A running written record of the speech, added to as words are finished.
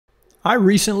I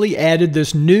recently added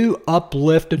this new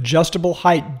Uplift adjustable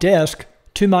height desk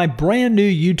to my brand new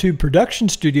YouTube production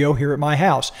studio here at my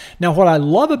house. Now, what I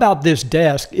love about this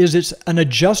desk is it's an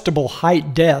adjustable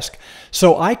height desk.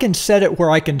 So I can set it where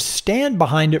I can stand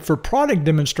behind it for product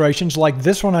demonstrations like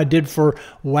this one I did for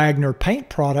Wagner paint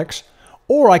products,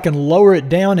 or I can lower it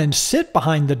down and sit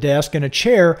behind the desk in a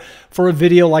chair for a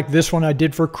video like this one I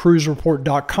did for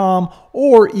cruisereport.com,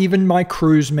 or even my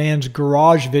Cruiseman's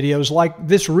Garage videos like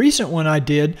this recent one I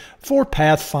did for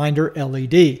Pathfinder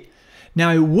LED.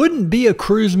 Now, it wouldn't be a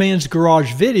Cruiseman's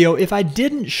Garage video if I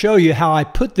didn't show you how I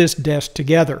put this desk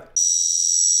together.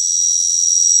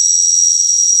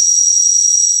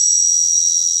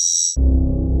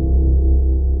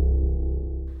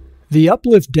 The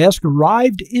Uplift desk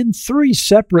arrived in 3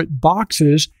 separate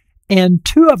boxes, and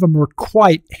 2 of them were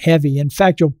quite heavy. In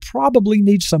fact, you'll probably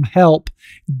need some help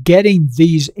getting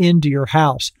these into your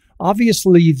house.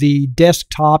 Obviously, the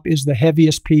desktop is the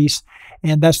heaviest piece,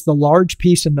 and that's the large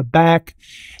piece in the back.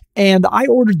 And I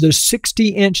ordered the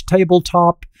 60-inch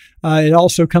tabletop. It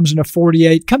also comes in a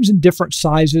 48, comes in different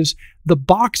sizes. The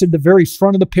box at the very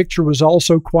front of the picture was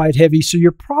also quite heavy, so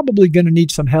you're probably going to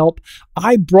need some help.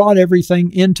 I brought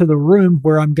everything into the room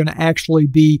where I'm going to actually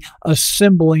be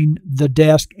assembling the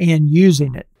desk and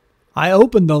using it. I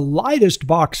opened the lightest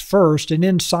box first, and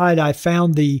inside I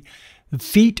found the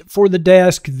feet for the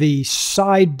desk, the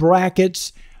side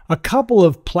brackets, a couple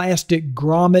of plastic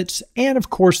grommets, and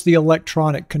of course the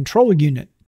electronic control unit.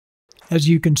 As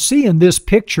you can see in this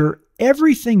picture,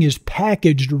 everything is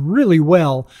packaged really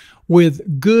well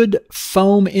with good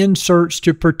foam inserts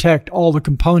to protect all the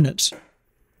components.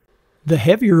 The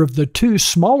heavier of the 2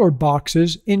 smaller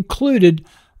boxes included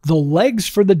the legs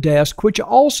for the desk, which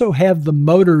also have the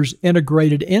motors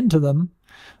integrated into them,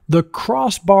 the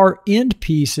crossbar end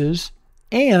pieces,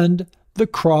 and the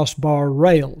crossbar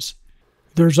rails.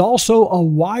 There's also a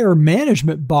wire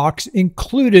management box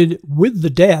included with the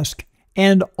desk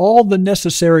and all the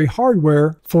necessary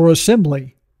hardware for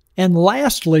assembly. And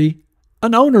lastly,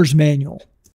 an owner's manual.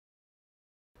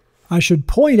 I should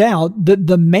point out that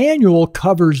the manual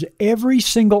covers every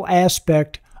single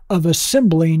aspect of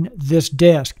assembling this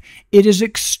desk. It is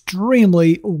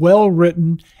extremely well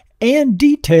written and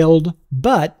detailed,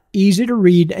 but easy to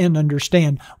read and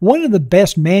understand. One of the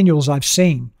best manuals I've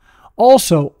seen.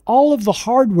 Also, all of the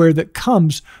hardware that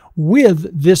comes with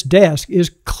this desk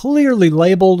is clearly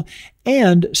labeled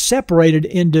and separated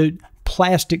into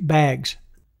plastic bags.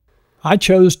 I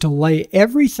chose to lay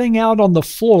everything out on the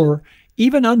floor,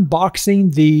 even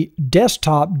unboxing the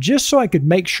desktop, just so I could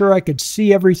make sure I could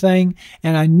see everything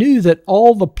and I knew that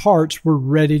all the parts were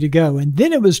ready to go. And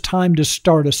then it was time to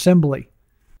start assembly.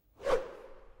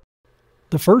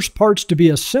 The first parts to be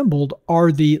assembled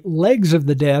are the legs of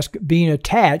the desk being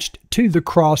attached to the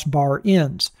crossbar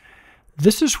ends.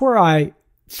 This is where I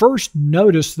first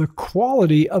noticed the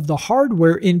quality of the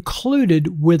hardware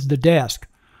included with the desk.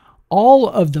 All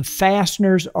of the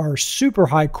fasteners are super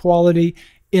high quality.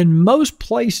 In most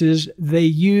places, they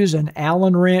use an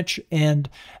Allen wrench and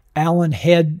Allen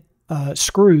head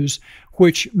screws,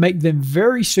 which make them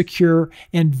very secure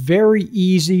and very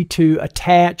easy to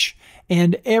attach.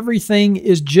 And everything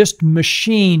is just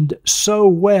machined so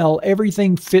well.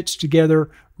 Everything fits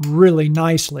together really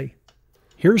nicely.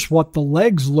 Here's what the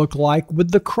legs look like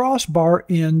with the crossbar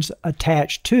ends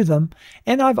attached to them.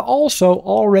 And I've also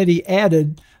already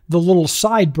added the little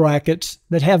side brackets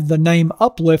that have the name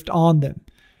Uplift on them.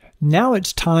 Now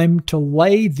it's time to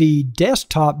lay the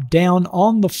desktop down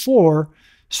on the floor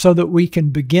so that we can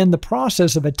begin the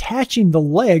process of attaching the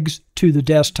legs to the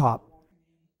desktop.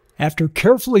 After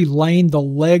carefully laying the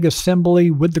leg assembly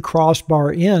with the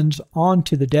crossbar ends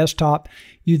onto the desktop,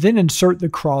 you then insert the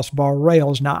crossbar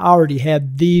rails. Now, I already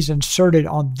had these inserted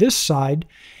on this side,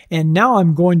 and now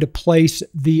I'm going to place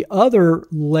the other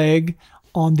leg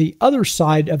on the other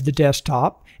side of the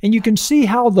desktop. And you can see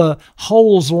how the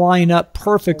holes line up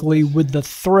perfectly with the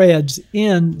threads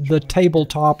in the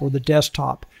tabletop or the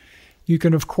desktop. You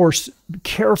can, of course,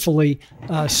 carefully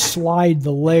slide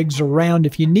the legs around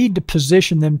if you need to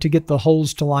position them to get the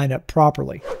holes to line up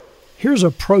properly. Here's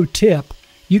a pro tip.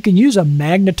 You can use a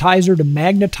magnetizer to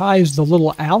magnetize the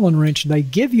little Allen wrench they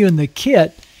give you in the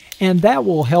kit, and that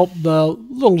will help the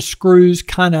little screws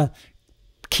kind of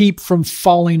keep from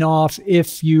falling off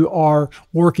if you are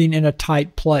working in a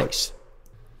tight place.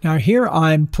 Now here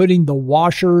I'm putting the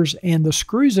washers and the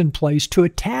screws in place to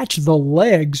attach the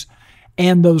legs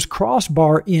and those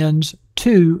crossbar ends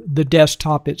to the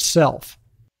desktop itself.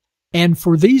 And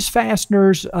for these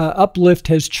fasteners, Uplift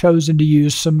has chosen to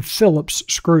use some Phillips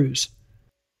screws.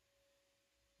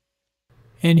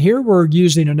 And here we're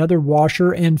using another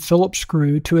washer and Phillips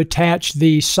screw to attach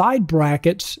the side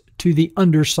brackets to the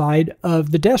underside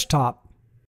of the desktop.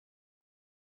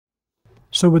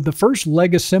 So with the first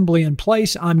leg assembly in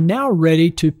place, I'm now ready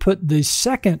to put the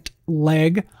second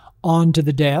leg onto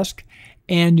the desk.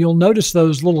 And you'll notice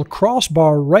those little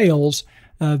crossbar rails,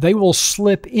 they will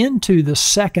slip into the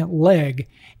second leg,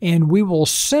 and we will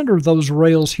center those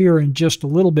rails here in just a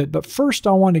little bit. But first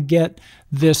I want to get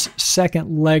this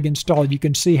second leg installed. You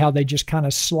can see how they just kind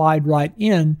of slide right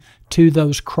in to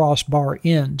those crossbar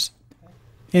ends.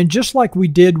 And just like we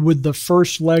did with the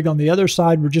first leg on the other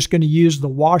side, we're just going to use the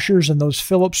washers and those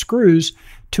Phillips screws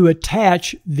to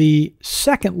attach the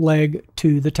second leg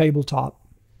to the tabletop.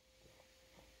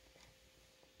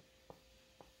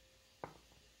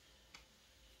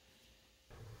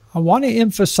 I want to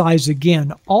emphasize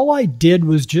again, all I did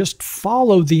was just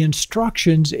follow the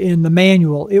instructions in the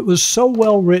manual. It was so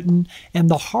well written and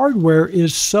the hardware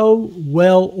is so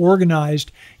well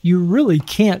organized, you really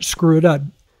can't screw it up.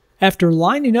 After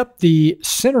lining up the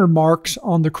center marks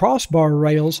on the crossbar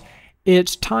rails,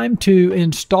 it's time to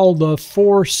install the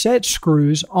 4 set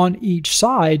screws on each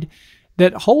side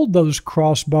that hold those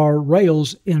crossbar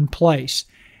rails in place.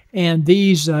 And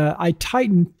these I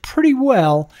tightened pretty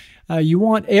well. You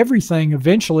want everything,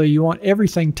 eventually you want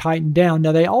everything tightened down.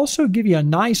 Now they also give you a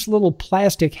nice little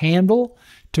plastic handle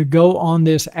to go on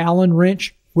this Allen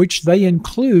wrench, which they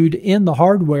include in the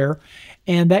hardware.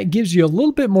 And that gives you a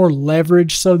little bit more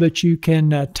leverage so that you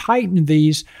can tighten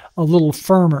these a little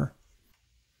firmer.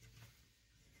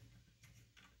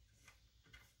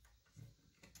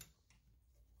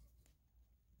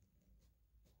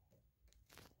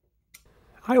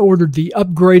 I ordered the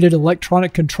upgraded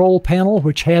electronic control panel,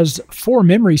 which has 4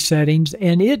 memory settings,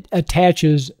 and it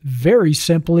attaches very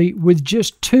simply with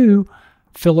just 2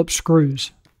 Phillips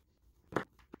screws.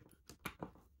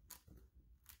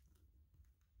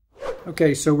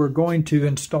 Okay, so we're going to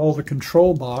install the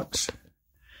control box.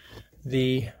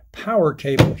 The power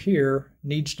cable here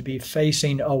needs to be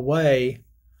facing away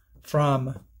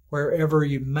from wherever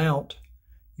you mount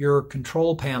your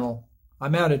control panel. I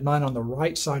mounted mine on the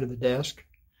right side of the desk,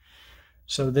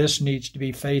 so this needs to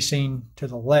be facing to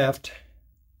the left.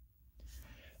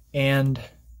 And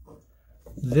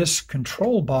this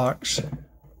control box,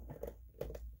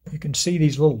 you can see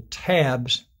these little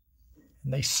tabs,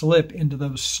 and they slip into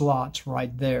those slots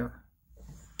right there.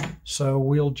 So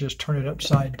we'll just turn it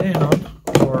upside down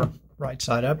or right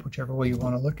side up, whichever way you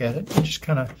want to look at it. Just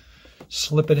kind of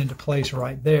slip it into place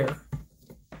right there.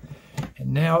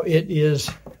 And now it is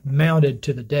mounted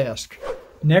to the desk.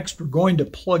 Next, we're going to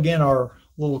plug in our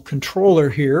little controller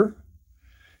here,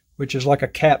 which is like a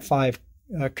Cat 5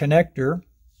 connector,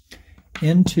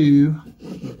 into,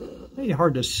 maybe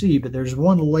hard to see, but there's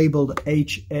one labeled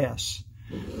HS.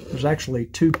 There's actually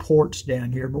 2 ports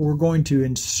down here, but we're going to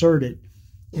insert it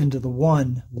into the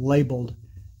one labeled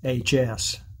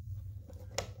HS.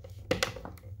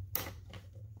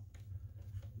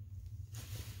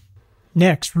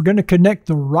 Next, we're going to connect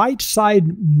the right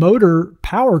side motor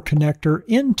power connector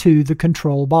into the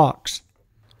control box.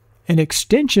 An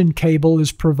extension cable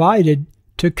is provided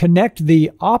to connect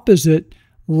the opposite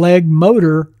leg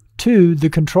motor to the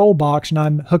control box, and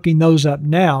I'm hooking those up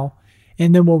now.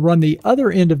 And then we'll run the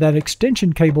other end of that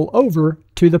extension cable over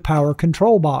to the power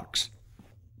control box.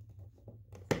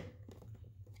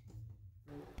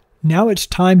 Now it's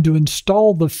time to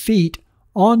install the feet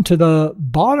onto the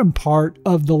bottom part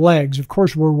of the legs. Of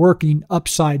course, we're working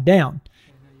upside down.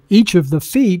 Each of the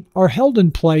feet are held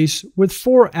in place with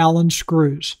 4 Allen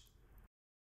screws.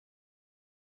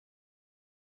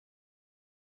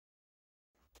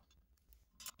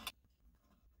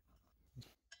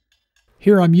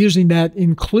 Here I'm using that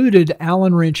included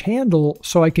Allen wrench handle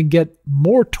so I can get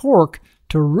more torque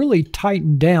to really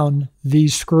tighten down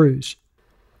these screws.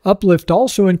 Uplift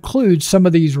also includes some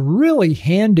of these really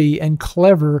handy and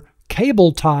clever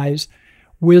cable ties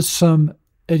with some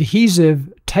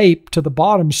adhesive tape to the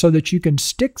bottom so that you can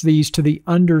stick these to the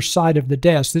underside of the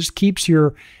desk. This keeps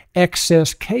your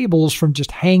excess cables from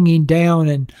just hanging down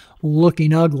and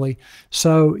looking ugly.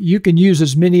 So you can use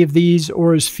as many of these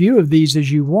or as few of these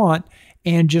as you want,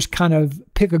 and just kind of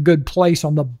pick a good place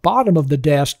on the bottom of the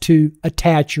desk to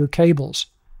attach your cables.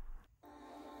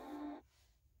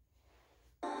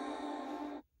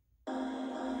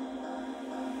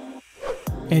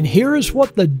 And here is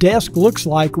what the desk looks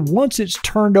like once it's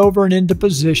turned over and into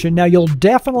position. Now you'll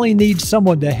definitely need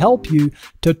someone to help you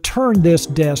to turn this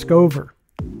desk over.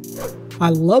 I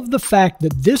love the fact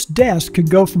that this desk can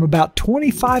go from about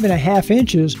 25.5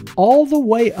 inches all the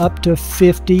way up to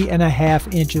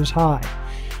 50.5 inches high.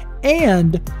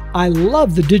 And I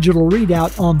love the digital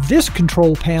readout on this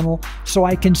control panel, so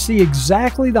I can see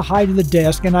exactly the height of the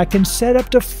desk and I can set up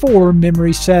to 4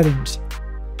 memory settings.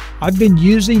 I've been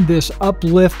using this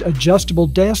Uplift adjustable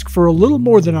desk for a little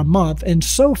more than a month, and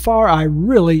so far I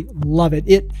really love it.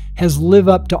 It has lived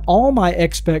up to all my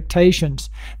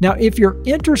expectations. Now, if you're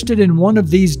interested in one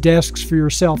of these desks for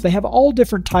yourself, they have all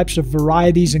different types of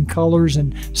varieties and colors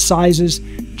and sizes.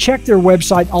 Check their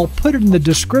website. I'll put it in the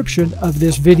description of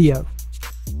this video.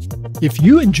 If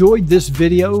you enjoyed this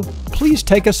video, please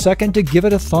take a second to give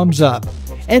it a thumbs up.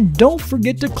 And don't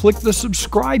forget to click the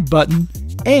subscribe button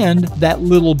and that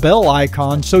little bell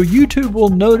icon so YouTube will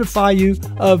notify you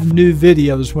of new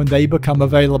videos when they become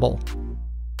available.